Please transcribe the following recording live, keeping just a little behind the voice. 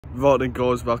Right then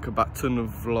guys, welcome back to another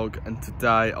vlog, and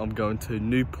today I'm going to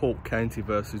Newport County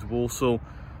versus Walsall.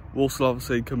 Walsall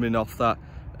obviously coming off that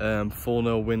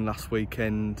 4-0 win last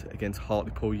weekend against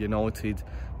Hartlepool United.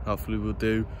 Hopefully we'll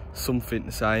do something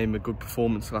the same, a good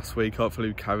performance last week. Hopefully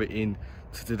we carry it in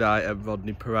to today at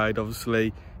Rodney Parade.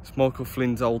 Obviously it's Michael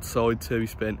Flynn's old side too. He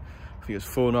spent, I think it was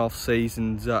 4.5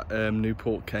 seasons at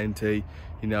Newport County.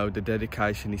 You know, the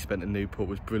dedication he spent at Newport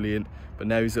was brilliant, but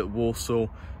now he's at Walsall.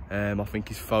 I think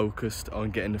he's focused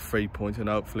on getting the 3 points, and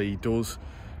hopefully he does.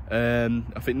 I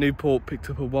think Newport picked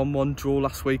up a 1-1 draw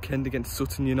last weekend against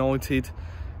Sutton United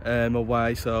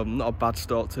away, so not a bad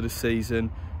start to the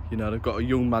season. You know, they've got a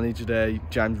young manager there,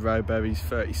 James Rowberry's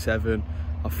 37.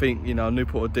 I think, you know,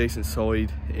 Newport are a decent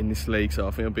side in this league, so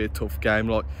I think it'll be a tough game,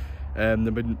 like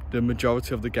the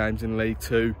majority of the games in League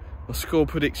 2. My score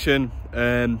prediction,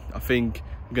 I think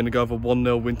I'm going to go over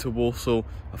 1-0 win to Walsall.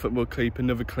 I think we'll keep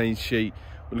another clean sheet.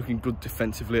 We're looking good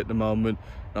defensively at the moment.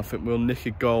 I think we'll nick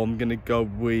a goal. I'm going to go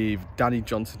with Danny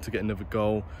Johnson to get another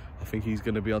goal. I think he's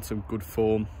going to be on some good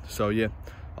form. So yeah,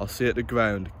 I'll see you at the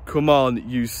ground. Come on,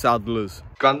 you Saddlers.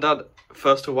 Grandad,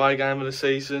 first away game of the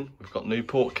season. We've got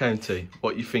Newport County.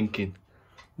 What are you thinking?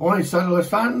 Morning, Saddlers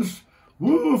fans.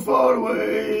 Woo, far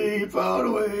away, far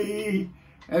away.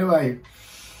 Anyway,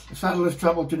 the Saddlers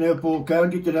travelled to Newport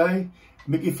County today.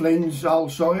 Mickey Flynn's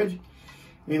old side.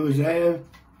 He was there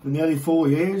for nearly 4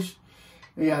 years.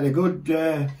 He had a good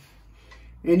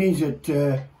innings at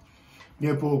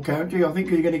Newport County. I think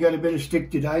he's going to get a bit of stick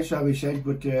today, so he said,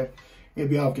 but he'll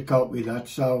be able to cope with that.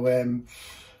 So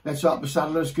let's hope the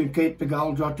Saddlers can keep the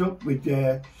goal dot up with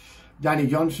Danny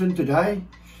Johnson today.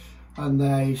 And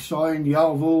they signed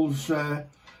Yeovil's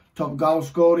top goal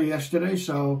scorer yesterday,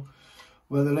 so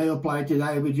whether they'll play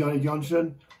today with Johnny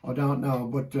Johnson, I don't know,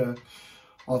 but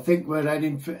I think we're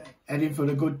heading for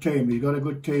a good team. We've got a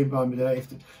good team behind me today,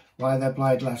 the way they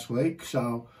played last week.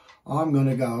 So I'm going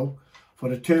to go for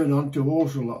the 2-0 to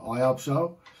Walsall. I hope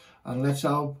so. And let's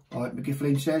hope, like Mickey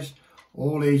Flynn says,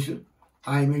 all he's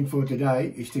aiming for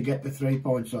today is to get the 3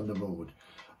 points on the board.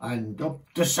 And up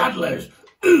the Saddlers!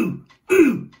 Ooh,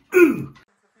 ooh, ooh!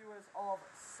 Viewers of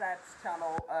Seb's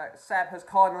channel, Seb has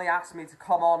kindly asked me to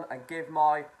come on and give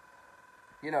my,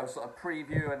 you know, sort of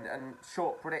preview and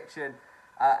short prediction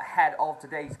ahead of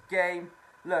today's game.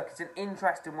 Look, it's an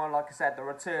interesting one. Like I said, the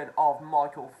return of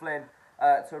Michael Flynn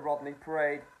to Rodney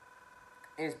Parade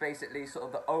is basically sort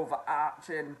of the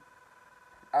overarching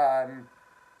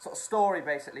sort of story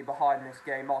basically behind this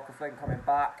game. Michael Flynn coming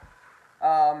back.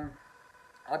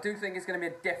 I do think it's going to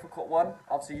be a difficult one.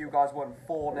 Obviously, you guys won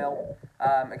 4-0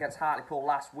 against Hartlepool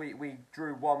last week. We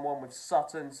drew 1-1 with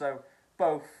Sutton, so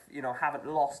both, you know, haven't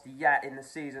lost yet in the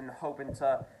season. Hoping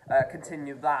to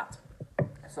continue that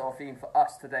sort of theme for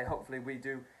us today. Hopefully we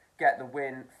do get the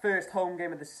win. First home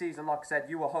game of the season. Like I said,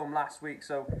 you were home last week,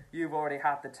 so you've already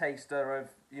had the taster of,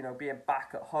 you know, being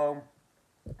back at home.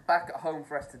 Back at home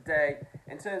for us today.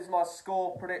 In terms of my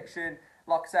score prediction,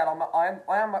 like I said, I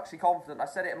am actually confident. I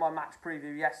said it in my match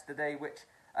preview yesterday, which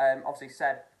obviously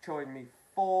Seb joined me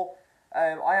for.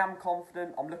 I am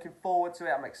confident. I'm looking forward to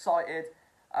it. I'm excited.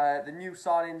 The new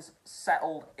signings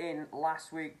settled in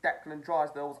last week. Declan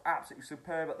Drysdale was absolutely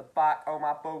superb at the back.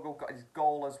 Omar Bogle got his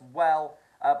goal as well.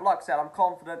 But like I said, I'm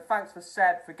confident. Thanks for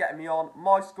Seb for getting me on.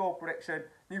 My score prediction,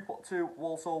 Newport 2,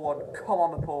 Walsall 1. Come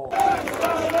on the ball.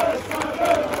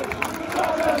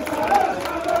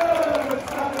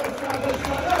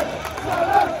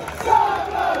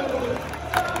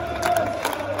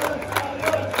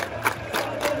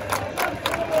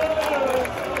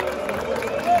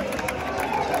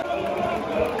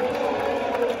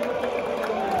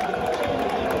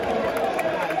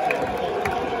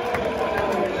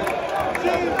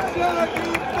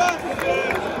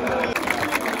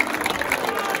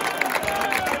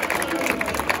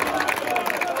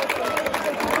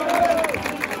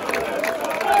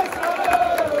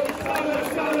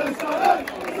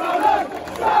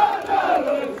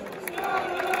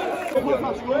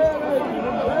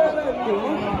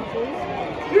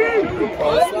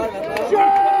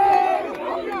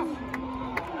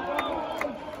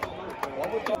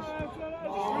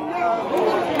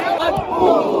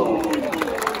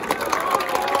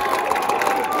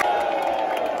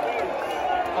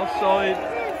 Offside.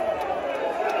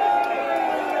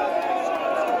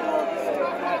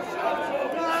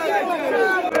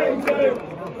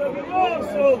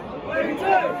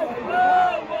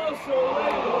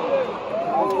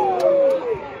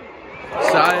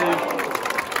 Save.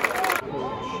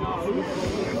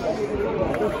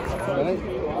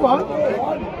 What?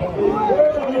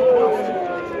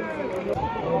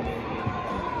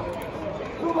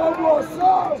 Come on,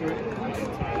 Walsall!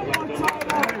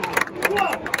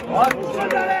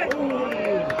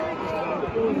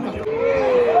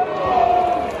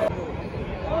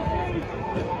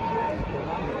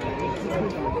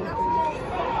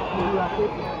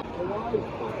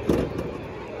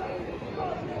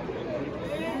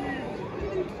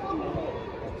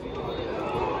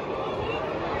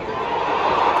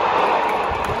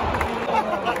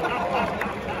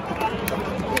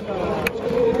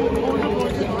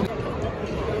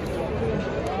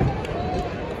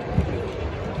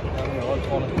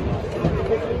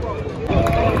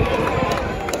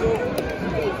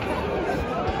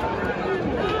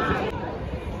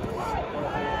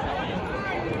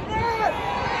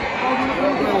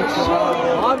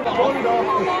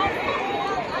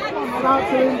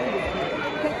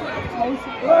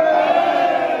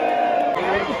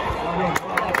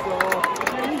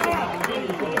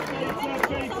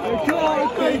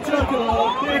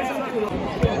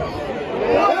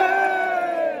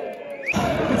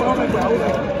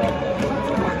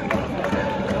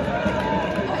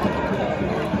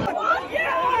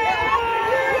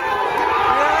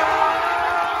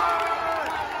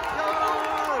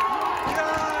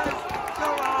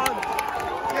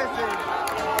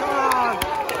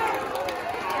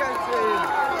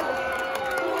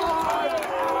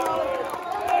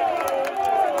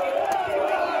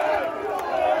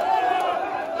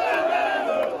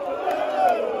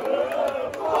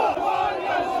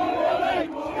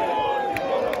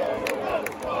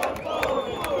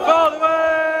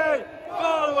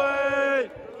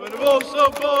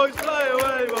 Walsall boys, play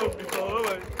away, won't be far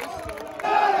away.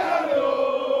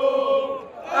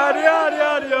 Addy, addy,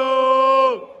 addy,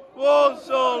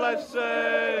 Walsall FC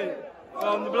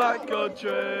from the Black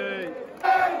Country.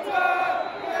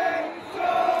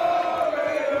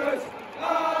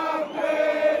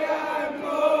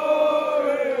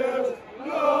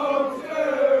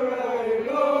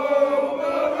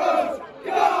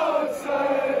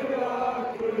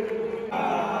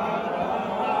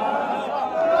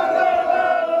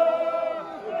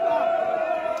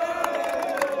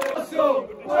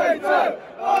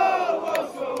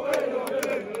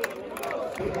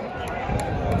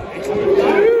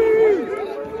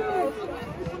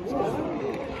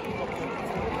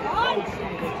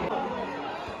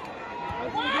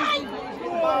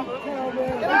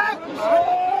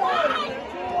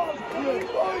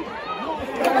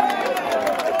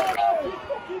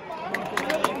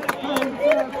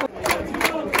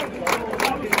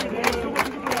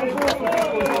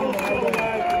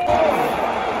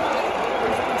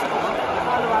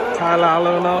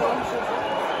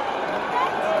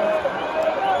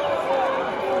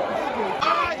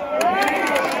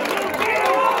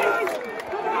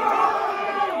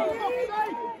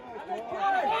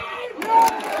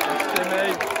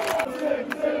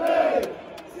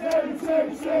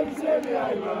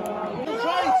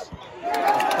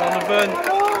 Donovan,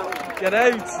 get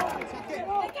out!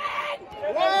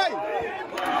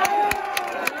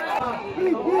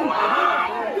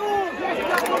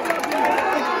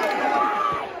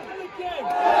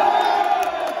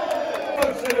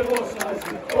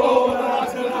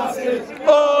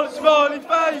 All smiley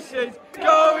faces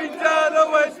going down the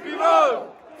Westby Road,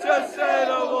 just saying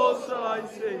on Walsall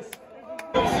Aces.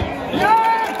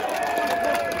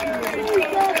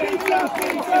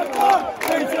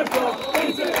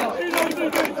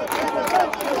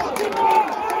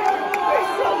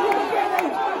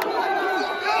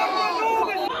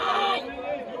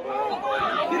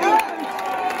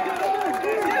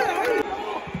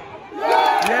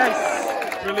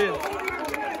 Yes, brilliant.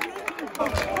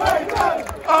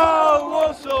 Oh,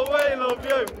 Walsall, we love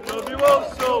you. Love you,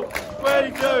 Walsall. We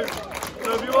do.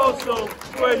 Love you, Walsall.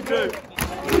 We do.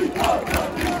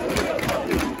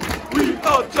 We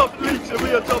are top leagues and we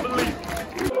are top of the league.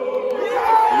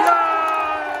 Yeah!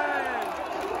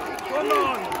 Come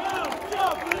on.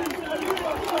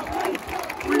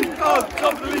 We are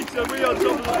top of the leagues and we are top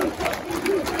of the league.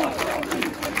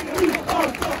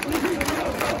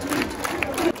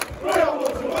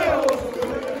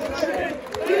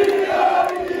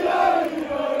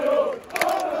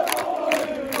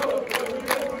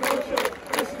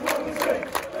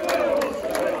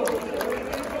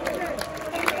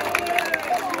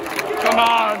 Come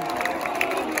on!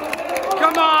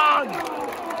 Come on!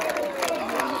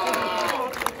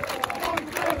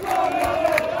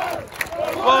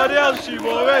 What else she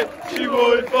wore it? She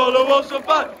wore it for the Walsall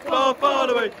back, far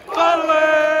away, far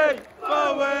away,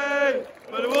 far away.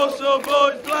 But the Walsall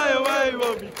boys play away,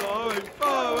 won't be far away,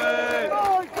 far away.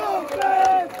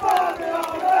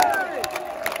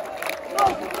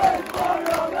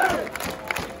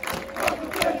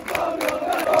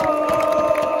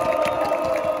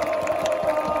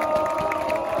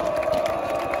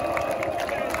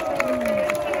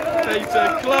 Peter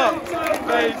Clark,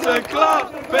 Peter Clark,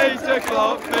 Peter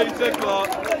Clark, Peter Clark.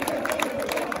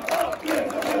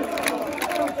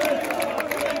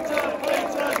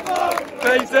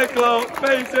 Peter Clark,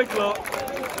 Peter Clark.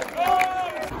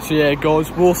 So yeah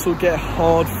guys, Walsall get a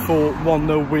hard fought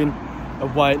 1-0 win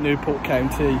away at Newport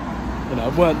County. You know,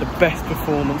 it weren't the best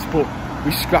performance, but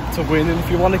we scrapped a win, and if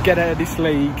you want to get out of this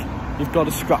league, you've got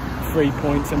to scrap 3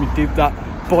 points, and we did that.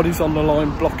 Bodies on the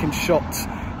line, blocking shots.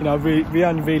 You know, we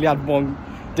only really had one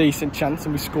decent chance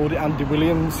and we scored it. Andy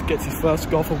Williams gets his first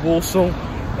goal for Walsall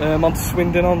on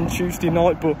Swindon on Tuesday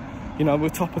night, but You know, we're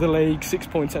top of the league, 6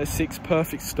 points out of 6,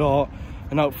 perfect start,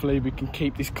 and hopefully we can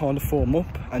keep this kind of form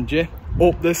up. And yeah,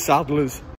 up the Saddlers.